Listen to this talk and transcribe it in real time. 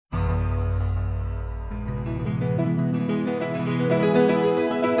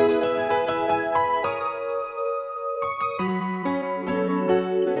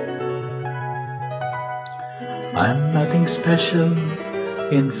nothing special.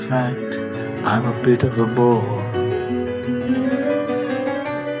 In fact, I'm a bit of a bore.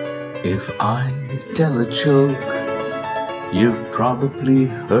 If I tell a joke, you've probably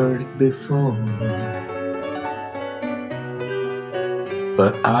heard it before.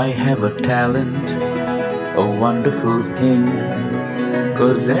 But I have a talent, a wonderful thing,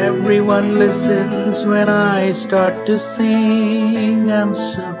 'cause everyone listens when I start to sing. I'm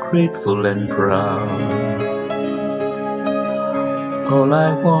so grateful and proud. All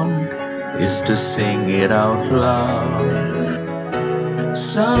I want is to sing it out loud.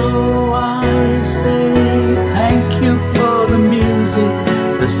 So I say thank you for the music,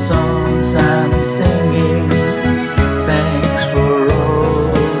 the songs I'm singing. Thanks for all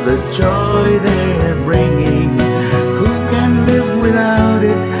the joy they're bringing. Who can live without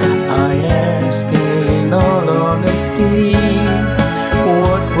it? I ask in all honesty.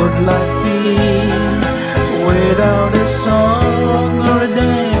 What would life be without a song or a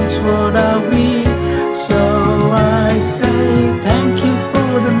dance? What are we? So I say thank you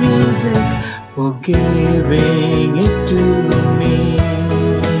for the music, for giving it to me.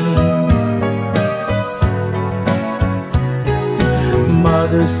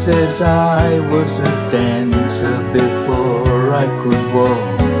 Mother says I was a dancer before I could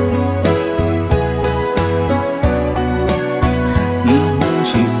walk.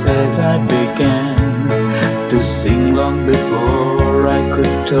 She says I began to sing long before I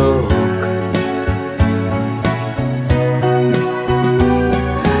could talk.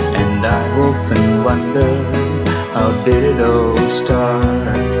 And I often wonder, how did it all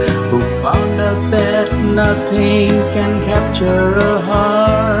start? Who found out that nothing can capture a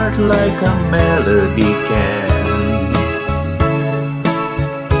heart like a melody can?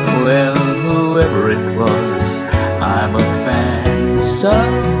 Well, whoever it was, I'm a fan. So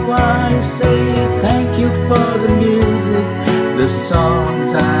I say thank you for the music, the songs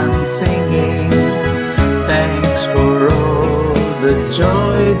I'm singing. Thanks for all the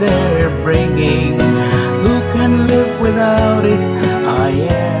joy they're bringing. Who can live without it? I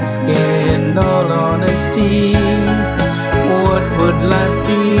ask in all honesty. What would life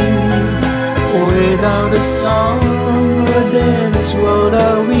be without a song or a dance? What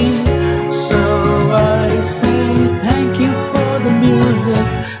are we? So I say thank you for the music,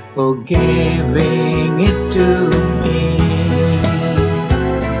 for giving it to me.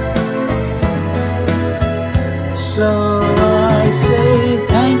 So I say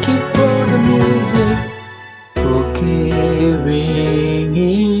thank you for the music, for giving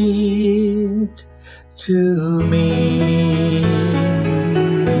it to me.